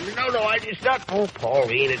Northumberland. No, it's not. Oh,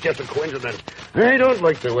 Pauline, it's just a coincidence. I don't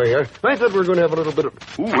like the way I thought we were going to have a little bit of...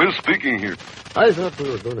 Who is speaking here? I thought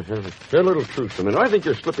we were going to have a little truce. I mean, I think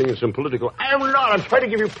you're slipping in some political... I am not. I'm trying to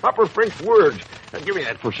give you proper French words. Give me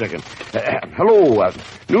that for a second. Hello.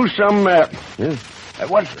 Nous sommes...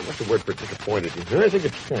 what's the word for disappointed? I think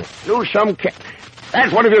it's... Nous sommes...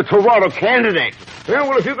 That's one of your Toronto candidates. Yeah,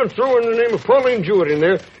 well, if you can throw in the name of Pauline Jewett in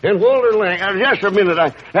there and Walter Lang. Just a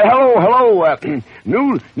minute. Hello.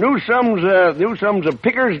 New sums of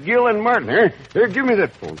Pickers, Gill, and Martin. Here, give me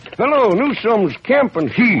that phone. Hello, new sums Kemp and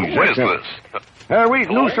Hughes. Who is this?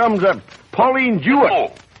 New sums Pauline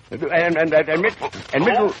Jewett. And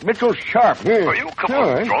Mitchell Sharp. Are you a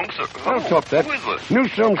couple of drunks? I'll top that. Who is this? New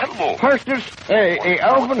sums Parsons,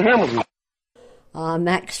 Alvin Hamilton.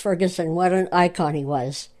 Max Ferguson, what an icon he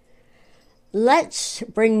was. Let's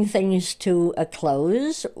bring things to a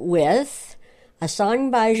close with a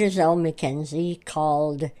song by Giselle McKenzie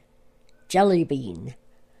called Jelly Bean.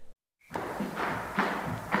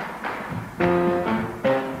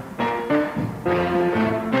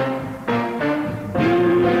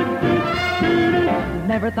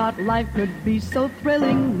 Never thought life could be so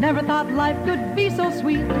thrilling. Never thought life could be so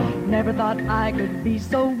sweet. Never thought I could be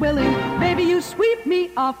so willing. Baby, you sweep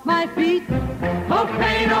me off my feet. Oh,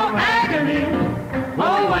 pain, oh, agony.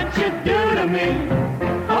 Oh, what you do to me.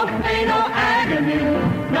 Oh, pain, oh, agony.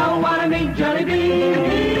 Know what I mean, jelly bean.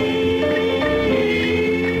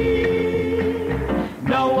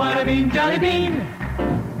 Know what I mean, jelly bean.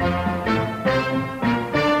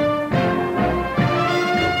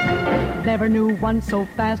 Never knew one so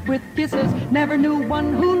fast with kisses. Never knew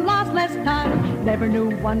one who lost less time. Never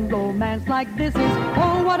knew one romance like this is.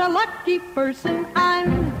 Oh, what a lucky person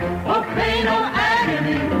I'm. Oh, pain, oh,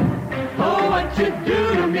 agony. Oh, what you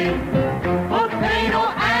do to me. Oh, pain,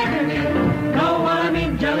 oh, agony. Know what I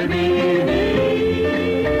mean, jelly bean.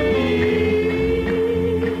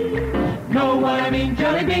 Know what I mean,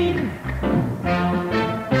 jelly bean.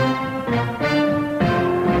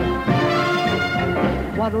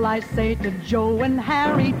 What'll I say to Joe and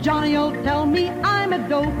Harry? Johnny'll tell me I'm a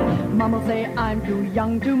dope. Mom'll say I'm too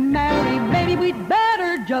young to marry. Maybe we'd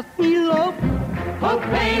better just elope. Oh,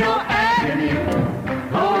 pain, oh, agony.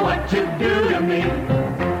 Oh, what you do to me.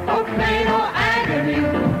 Oh, pain, oh, agony.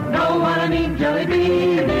 Know what I mean, jelly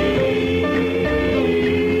bean.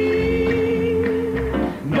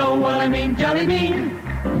 Know what I mean, jelly bean.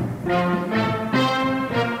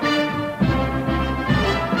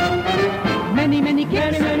 Many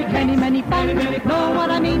kicks, many bites. Know what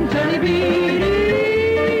I mean, jelly bean.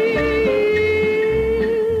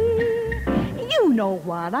 You know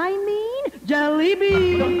what I mean, jelly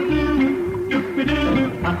bean.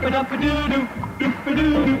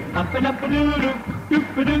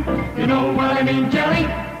 You know what I mean, jelly.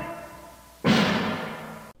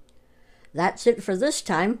 That's it for this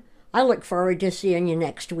time. I look forward to seeing you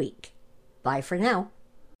next week. Bye for now.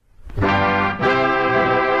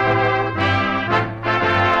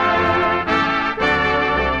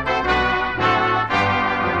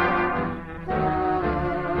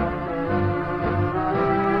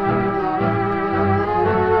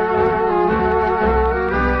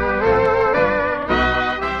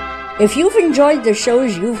 If you've enjoyed the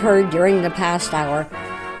shows you've heard during the past hour,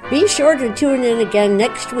 be sure to tune in again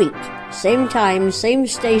next week, same time, same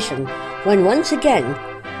station, when once again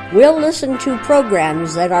we'll listen to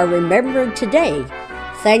programs that are remembered today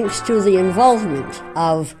thanks to the involvement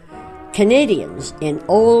of Canadians in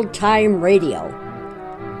old-time radio.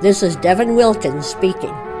 This is Devin Wilkins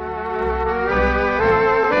speaking.